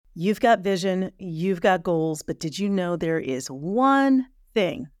You've got vision, you've got goals, but did you know there is one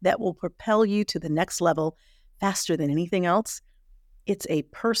thing that will propel you to the next level faster than anything else? It's a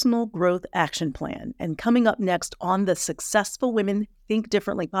personal growth action plan. And coming up next on the Successful Women Think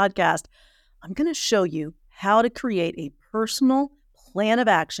Differently podcast, I'm going to show you how to create a personal plan of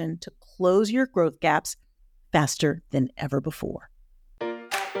action to close your growth gaps faster than ever before.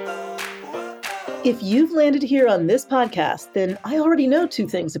 If you've landed here on this podcast, then I already know two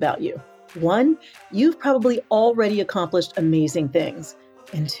things about you. One, you've probably already accomplished amazing things.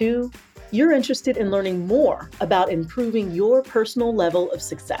 And two, you're interested in learning more about improving your personal level of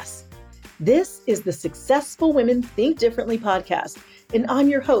success. This is the Successful Women Think Differently podcast, and I'm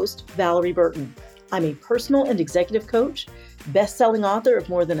your host, Valerie Burton. I'm a personal and executive coach, best-selling author of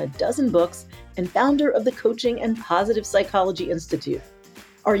more than a dozen books, and founder of the Coaching and Positive Psychology Institute.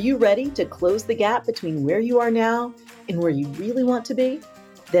 Are you ready to close the gap between where you are now and where you really want to be?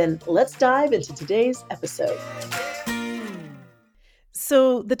 Then let's dive into today's episode.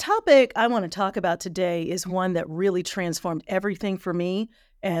 So the topic I want to talk about today is one that really transformed everything for me.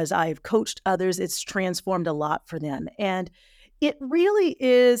 As I've coached others, it's transformed a lot for them. And it really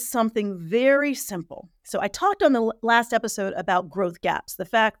is something very simple. So I talked on the last episode about growth gaps, the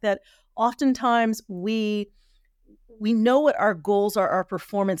fact that oftentimes we know what our goals are, our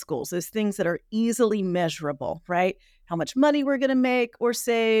performance goals, those things that are easily measurable, right? How much money we're going to make or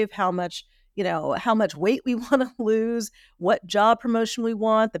save, how much weight we want to lose, what job promotion we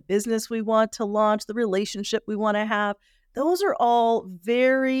want, the business we want to launch, the relationship we want to have. Those are all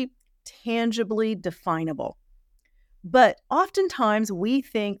very tangibly definable. But oftentimes we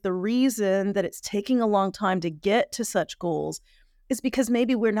think the reason that it's taking a long time to get to such goals is because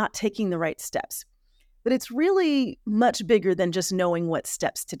maybe we're not taking the right steps. But it's really much bigger than just knowing what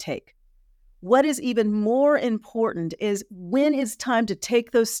steps to take. What is even more important is when it's time to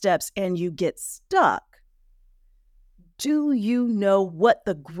take those steps and you get stuck, do you know what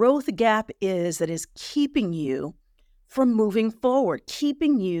the growth gap is that is keeping you from moving forward,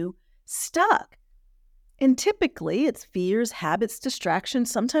 keeping you stuck? And typically it's fears, habits, distractions,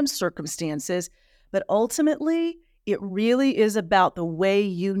 sometimes circumstances, but ultimately it really is about the way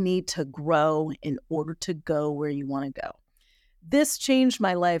you need to grow in order to go where you want to go. This changed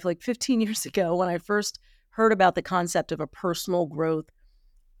my life like 15 years ago when I first heard about the concept of a personal growth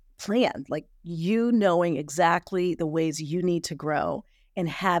plan, like you knowing exactly the ways you need to grow and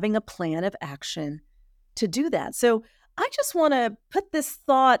having a plan of action to do that. So I just want to put this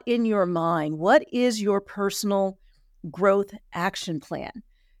thought in your mind. What is your personal growth action plan?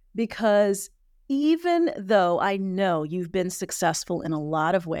 Because even though I know you've been successful in a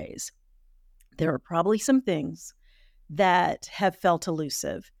lot of ways, there are probably some things that have felt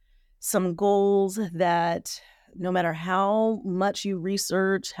elusive, some goals that no matter how much you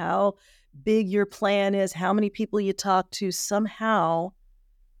research, how big your plan is, how many people you talk to, somehow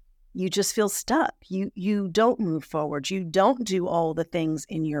you just feel stuck. You don't move forward. You don't do all the things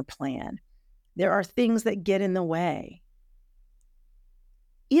in your plan. There are things that get in the way.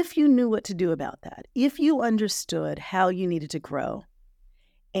 If you knew what to do about that, if you understood how you needed to grow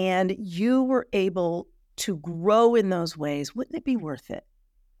and you were able to grow in those ways, wouldn't it be worth it?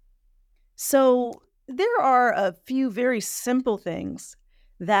 So there are a few very simple things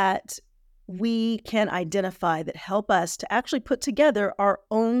that we can identify that help us to actually put together our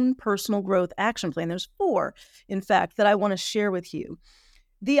own personal growth action plan. There's 4, in fact, that I want to share with you.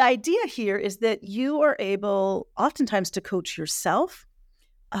 The idea here is that you are able oftentimes to coach yourself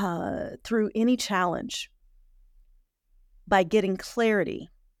through any challenge by getting clarity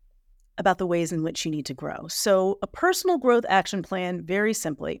about the ways in which you need to grow. So a personal growth action plan, very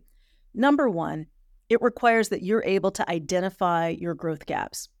simply, number 1, it requires that you're able to identify your growth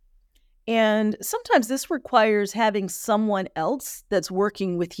gaps. And sometimes this requires having someone else that's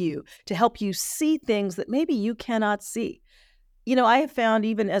working with you to help you see things that maybe you cannot see. I have found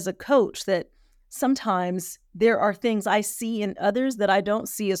even as a coach that sometimes there are things I see in others that I don't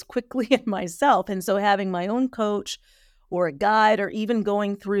see as quickly in myself. And so having my own coach or a guide or even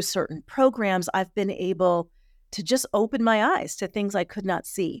going through certain programs, I've been able to just open my eyes to things I could not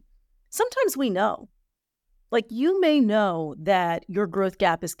see. Sometimes we know. Like you may know that your growth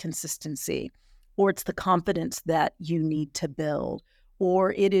gap is consistency, or it's the confidence that you need to build,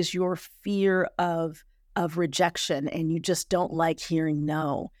 or it is your fear of rejection and you just don't like hearing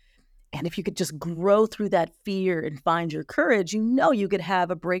no. And if you could just grow through that fear and find your courage, you could have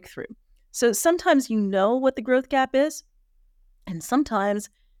a breakthrough. So sometimes you know what the growth gap is, and sometimes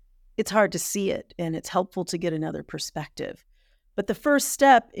it's hard to see it, and it's helpful to get another perspective. But the first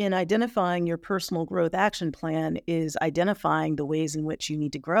step in identifying your personal growth action plan is identifying the ways in which you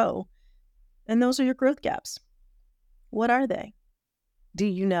need to grow. And those are your growth gaps. What are they? Do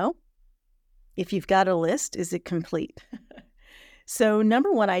you know? If you've got a list, is it complete? So,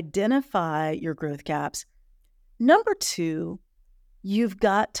 number one, identify your growth gaps. Number two, you've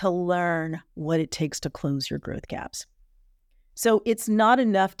got to learn what it takes to close your growth gaps. So it's not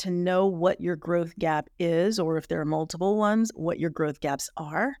enough to know what your growth gap is, or if there are multiple ones, what your growth gaps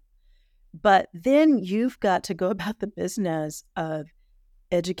are. But then you've got to go about the business of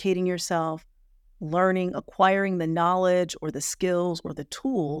educating yourself, learning, acquiring the knowledge or the skills or the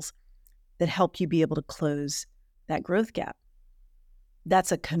tools that help you be able to close that growth gap.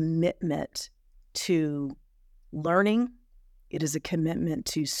 That's a commitment to learning. It is a commitment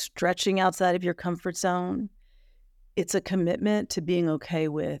to stretching outside of your comfort zone. It's a commitment to being okay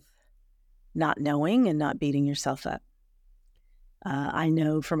with not knowing and not beating yourself up. I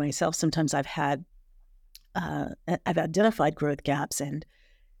know for myself, sometimes I've identified growth gaps, and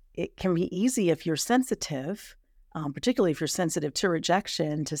it can be easy if you're sensitive, particularly if you're sensitive to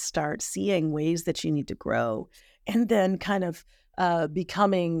rejection, to start seeing ways that you need to grow and then kind of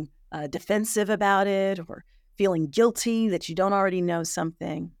becoming defensive about it or feeling guilty that you don't already know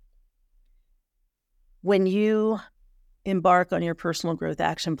something. When you embark on your personal growth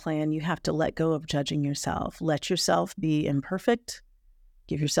action plan, you have to let go of judging yourself. Let yourself be imperfect.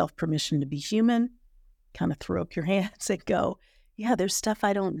 Give yourself permission to be human. Kind of throw up your hands and go, yeah, there's stuff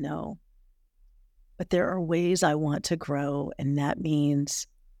I don't know, but there are ways I want to grow. And that means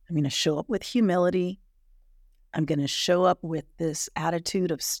I'm going to show up with humility. I'm going to show up with this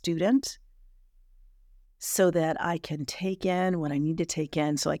attitude of student so that I can take in what I need to take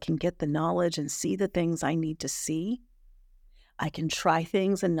in, so I can get the knowledge and see the things I need to see. I can try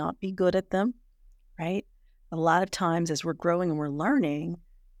things and not be good at them, right? A lot of times as we're growing and we're learning,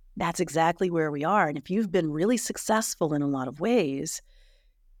 that's exactly where we are. And if you've been really successful in a lot of ways,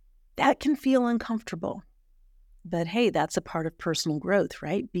 that can feel uncomfortable. But hey, that's a part of personal growth,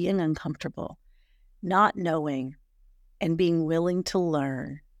 right? Being uncomfortable, not knowing, and being willing to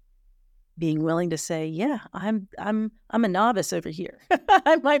learn. Being willing to say, yeah, I'm a novice over here.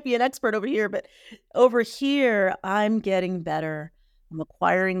 I might be an expert over here, but over here, I'm getting better. I'm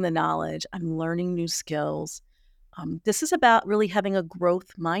acquiring the knowledge. I'm learning new skills. This is about really having a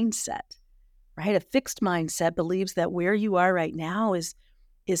growth mindset, right? A fixed mindset believes that where you are right now is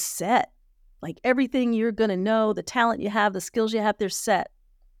set. Like everything you're going to know, the talent you have, the skills you have, they're set.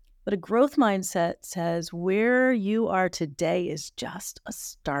 But a growth mindset says where you are today is just a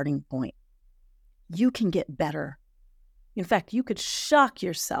starting point. You can get better. In fact, you could shock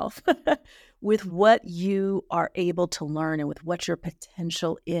yourself with what you are able to learn and with what your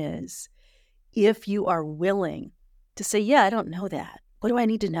potential is if you are willing to say, yeah, I don't know that. What do I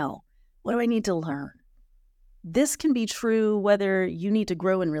need to know? What do I need to learn? This can be true whether you need to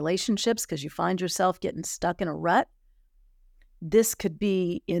grow in relationships because you find yourself getting stuck in a rut. This could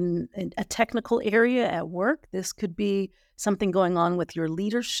be in a technical area at work. This could be something going on with your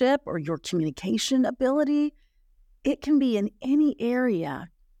leadership or your communication ability. It can be in any area.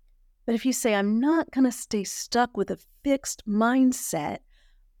 But if you say, I'm not going to stay stuck with a fixed mindset,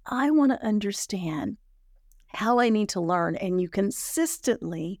 I want to understand how I need to learn. And you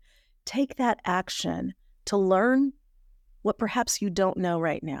consistently take that action to learn what perhaps you don't know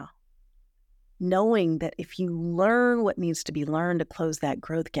right now. Knowing that if you learn what needs to be learned to close that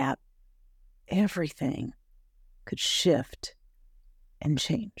growth gap, everything could shift and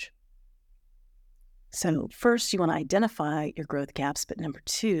change. So first, you want to identify your growth gaps, but number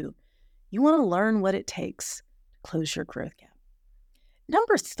two, you want to learn what it takes to close your growth gap.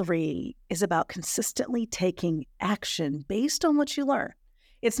 Number three is about consistently taking action based on what you learn.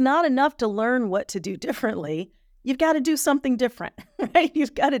 It's not enough to learn what to do differently. You've got to do something different, right?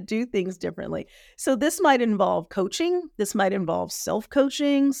 You've got to do things differently. So this might involve coaching. This might involve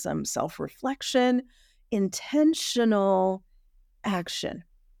self-coaching, some self-reflection, intentional action.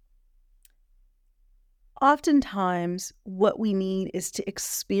 Oftentimes, what we need is to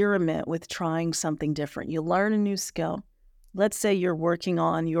experiment with trying something different. You learn a new skill. Let's say you're working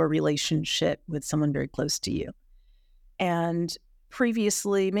on your relationship with someone very close to you. And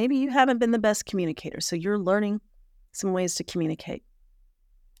previously, maybe you haven't been the best communicator, so you're learning some ways to communicate.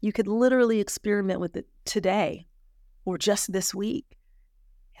 You could literally experiment with it today or just this week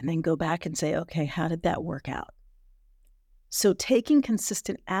and then go back and say, okay, how did that work out? So taking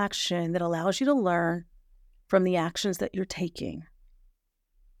consistent action that allows you to learn from the actions that you're taking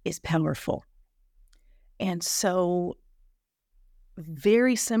is powerful. And so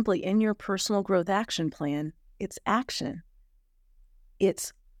very simply in your personal growth action plan, it's action.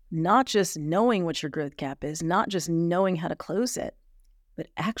 It's not just knowing what your growth gap is, not just knowing how to close it, but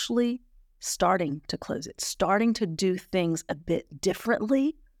actually starting to close it, starting to do things a bit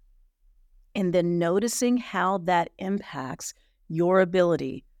differently, and then noticing how that impacts your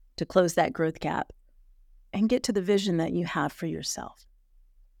ability to close that growth gap and get to the vision that you have for yourself.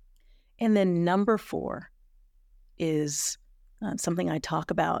 And then number 4 is something I talk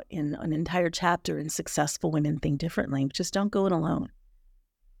about in an entire chapter in Successful Women Think Differently, which is don't go it alone.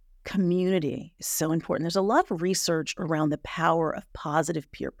 Community is so important. There's a lot of research around the power of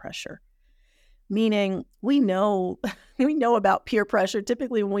positive peer pressure, meaning we know about peer pressure.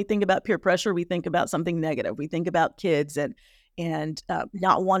 Typically, when we think about peer pressure, we think about something negative. We think about kids and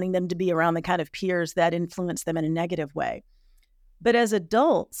not wanting them to be around the kind of peers that influence them in a negative way. But as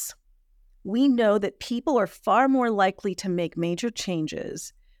adults, we know that people are far more likely to make major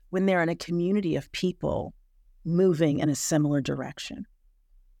changes when they're in a community of people moving in a similar direction.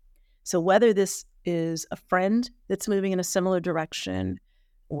 So whether this is a friend that's moving in a similar direction,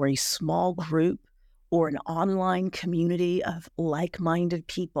 or a small group, or an online community of like-minded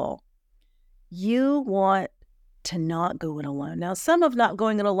people, you want to not go it alone. Now, some of not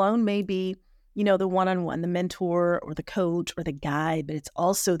going it alone may be, the one-on-one, the mentor or the coach or the guide, but it's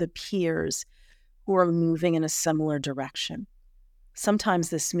also the peers who are moving in a similar direction. Sometimes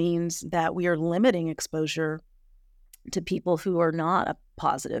this means that we are limiting exposure to people who are not a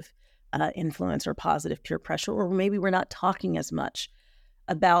positive influence or positive peer pressure, or maybe we're not talking as much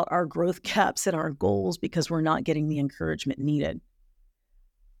about our growth gaps and our goals because we're not getting the encouragement needed.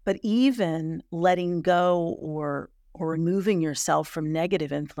 But even letting go or removing yourself from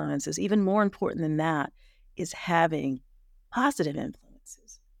negative influences, even more important than that, is having positive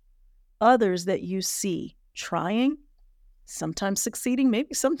influences. Others that you see trying, sometimes succeeding,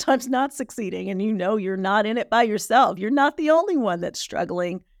 maybe sometimes not succeeding, and you're not in it by yourself. You're not the only one that's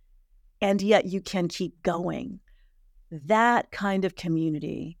struggling, and yet you can keep going. That kind of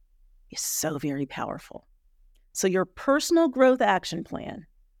community is so very powerful. So your personal growth action plan,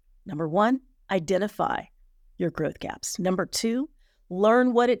 number 1, identify your growth gaps. Number 2,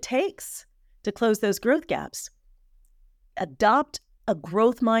 learn what it takes to close those growth gaps. Adopt a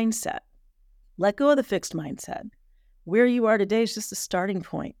growth mindset. Let go of the fixed mindset. Where you are today is just a starting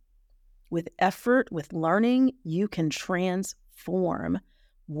point. With effort, with learning, you can transform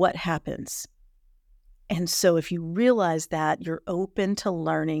what happens. And so if you realize that you're open to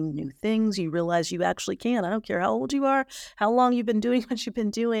learning new things, you realize you actually can. I don't care how old you are, how long you've been doing what you've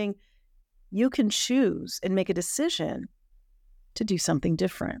been doing, you can choose and make a decision to do something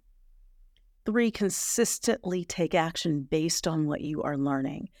different. 3, consistently take action based on what you are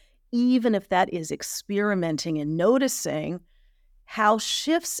learning, even if that is experimenting and noticing how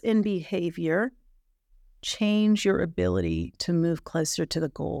shifts in behavior change your ability to move closer to the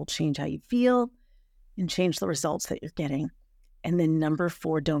goal, change how you feel, and change the results that you're getting. And then number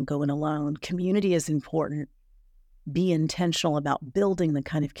 4, don't go in alone. Community is important. Be intentional about building the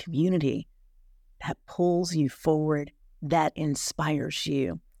kind of community that pulls you forward, that inspires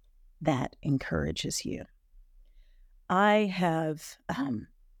you, that encourages you. I have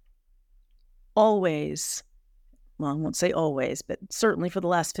always, well, I won't say always, but certainly for the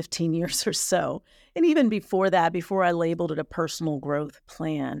last 15 years or so, and even before that, before I labeled it a personal growth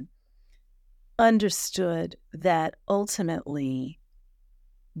plan, understood that ultimately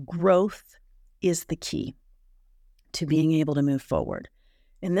growth is the key to being able to move forward.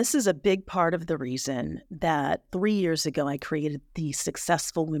 And this is a big part of the reason that 3 years ago I created the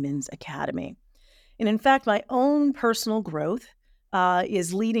Successful Women's Academy. And in fact, my own personal growth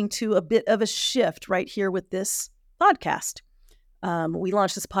is leading to a bit of a shift right here with this podcast. We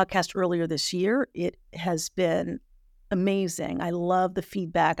launched this podcast earlier this year. It has been amazing. I love the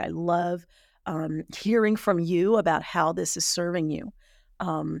feedback. I love hearing from you about how this is serving you.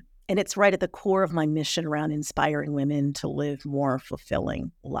 And it's right at the core of my mission around inspiring women to live more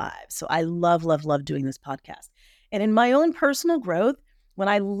fulfilling lives. So I love, love, love doing this podcast. And in my own personal growth, when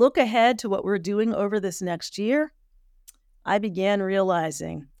I look ahead to what we're doing over this next year, I began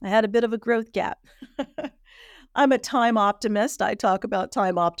realizing I had a bit of a growth gap. I'm a time optimist. I talk about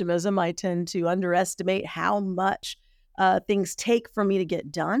time optimism. I tend to underestimate how much things take for me to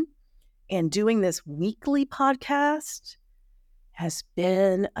get done. And doing this weekly podcast has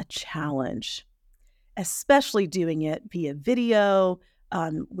been a challenge, especially doing it via video,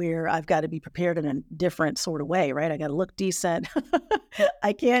 where I've got to be prepared in a different sort of way, right? I got to look decent.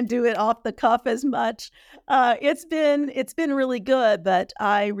 I can't do it off the cuff as much. It's been really good, but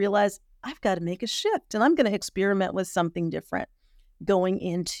I realized I've got to make a shift, and I'm going to experiment with something different going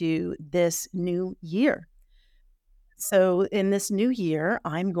into this new year. So in this new year,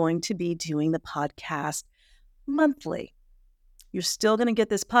 I'm going to be doing the podcast monthly. You're still going to get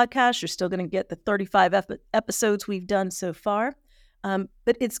this podcast. You're still going to get the 35 episodes we've done so far.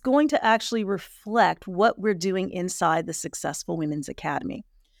 But it's going to actually reflect what we're doing inside the Successful Women's Academy.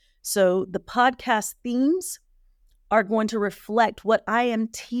 So the podcast themes are going to reflect what I am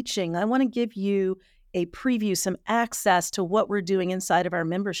teaching. I want to give you a preview, some access to what we're doing inside of our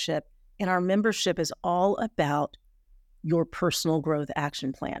membership. And our membership is all about your personal growth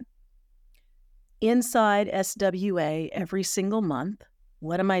action plan. Inside SWA, every single month,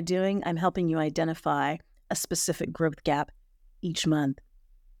 what am I doing? I'm helping you identify a specific growth gap each month.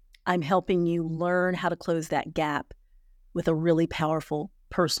 I'm helping you learn how to close that gap with a really powerful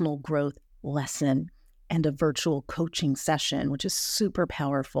personal growth lesson and a virtual coaching session, which is super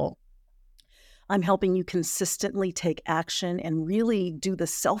powerful. I'm helping you consistently take action and really do the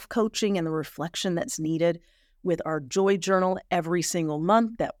self-coaching and the reflection that's needed with our Joy Journal every single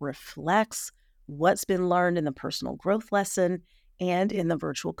month that reflects what's been learned in the personal growth lesson and in the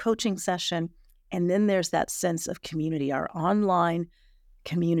virtual coaching session. And then there's that sense of community, our online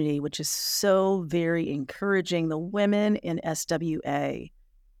community, which is so very encouraging. The women in SWA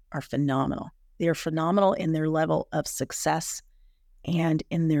are phenomenal. They are phenomenal in their level of success and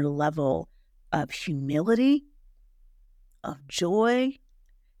in their level of humility, of joy,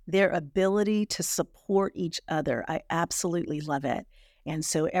 their ability to support each other. I absolutely love it. And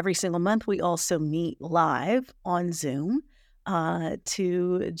so every single month, we also meet live on Zoom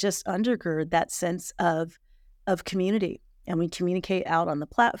to just undergird that sense of community. And we communicate out on the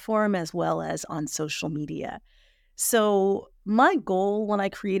platform as well as on social media. So my goal when I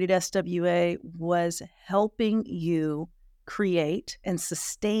created SWA was helping you create and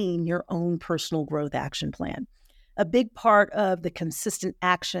sustain your own personal growth action plan. A big part of the consistent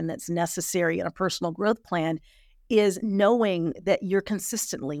action that's necessary in a personal growth plan is knowing that you're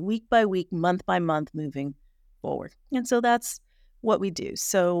consistently, week by week, month by month, moving forward. And so that's what we do.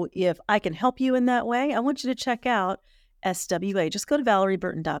 So if I can help you in that way, I want you to check out SWA. Just go to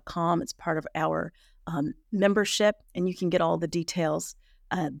ValerieBurton.com. It's part of our membership, and you can get all the details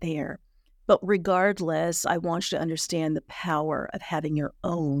there. But regardless, I want you to understand the power of having your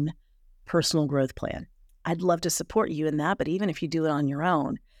own personal growth plan. I'd love to support you in that, but even if you do it on your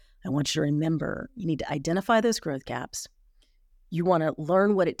own, I want you to remember you need to identify those growth gaps. You want to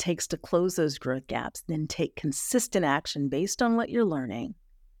learn what it takes to close those growth gaps, then take consistent action based on what you're learning.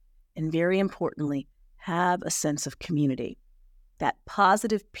 And very importantly, have a sense of community. That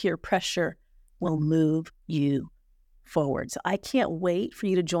positive peer pressure will move you forward. So I can't wait for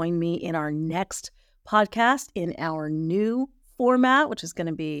you to join me in our next podcast in our new format, which is going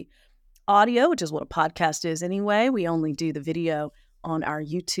to be audio, which is what a podcast is anyway. We only do the video on our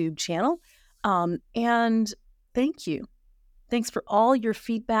YouTube channel. And thank you. Thanks for all your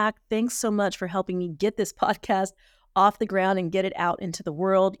feedback. Thanks so much for helping me get this podcast off the ground and get it out into the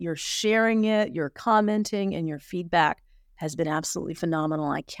world. You're sharing it, you're commenting, and your feedback has been absolutely phenomenal.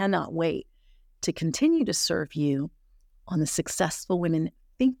 I cannot wait to continue to serve you on the Successful Women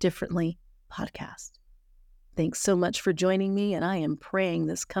Think Differently podcast. Thanks so much for joining me, and I am praying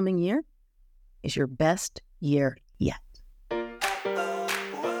this coming year is your best year yet.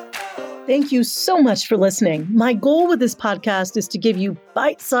 Thank you so much for listening. My goal with this podcast is to give you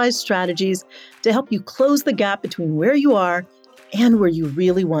bite-sized strategies to help you close the gap between where you are and where you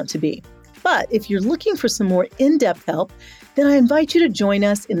really want to be. But if you're looking for some more in-depth help, then I invite you to join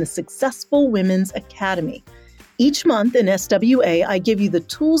us in the Successful Women's Academy. Each month in SWA, I give you the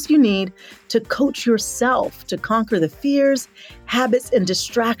tools you need to coach yourself to conquer the fears, habits, and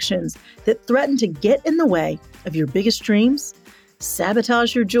distractions that threaten to get in the way of your biggest dreams,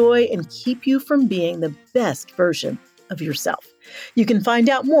 sabotage your joy, and keep you from being the best version of yourself. You can find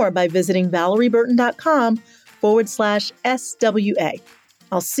out more by visiting ValerieBurton.com/SWA.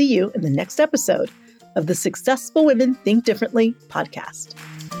 I'll see you in the next episode of the Successful Women Think Differently podcast.